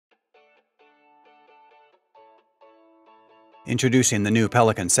Introducing the new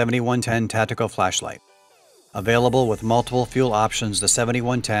Pelican 7110 Tactical Flashlight. Available with multiple fuel options, the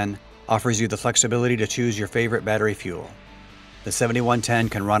 7110 offers you the flexibility to choose your favorite battery fuel. The 7110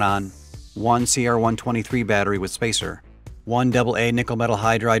 can run on one CR123 battery with spacer, one AA Nickel Metal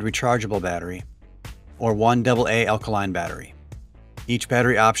Hydride rechargeable battery, or one AA Alkaline battery. Each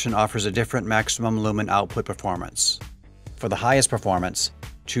battery option offers a different maximum lumen output performance. For the highest performance,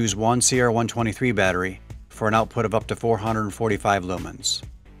 choose one CR123 battery for an output of up to 445 lumens.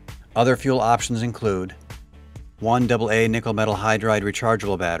 Other fuel options include one AA Nickel Metal Hydride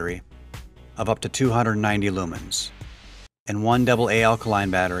rechargeable battery of up to 290 lumens, and one AA Alkaline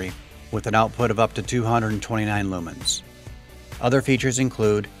battery with an output of up to 229 lumens. Other features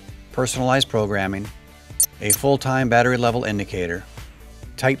include personalized programming, a full-time battery level indicator,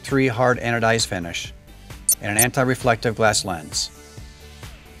 Type 3 hard anodized finish, and an anti-reflective glass lens.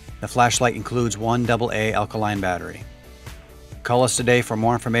 The flashlight includes one AA Alkaline battery. Call us today for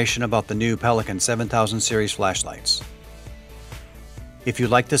more information about the new Pelican 7000 series flashlights. If you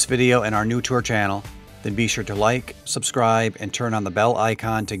like this video and are new to our channel, then be sure to like, subscribe, and turn on the bell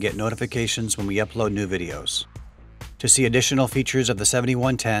icon to get notifications when we upload new videos. To see additional features of the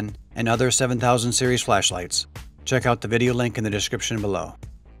 7110 and other 7000 series flashlights, check out the video link in the description below.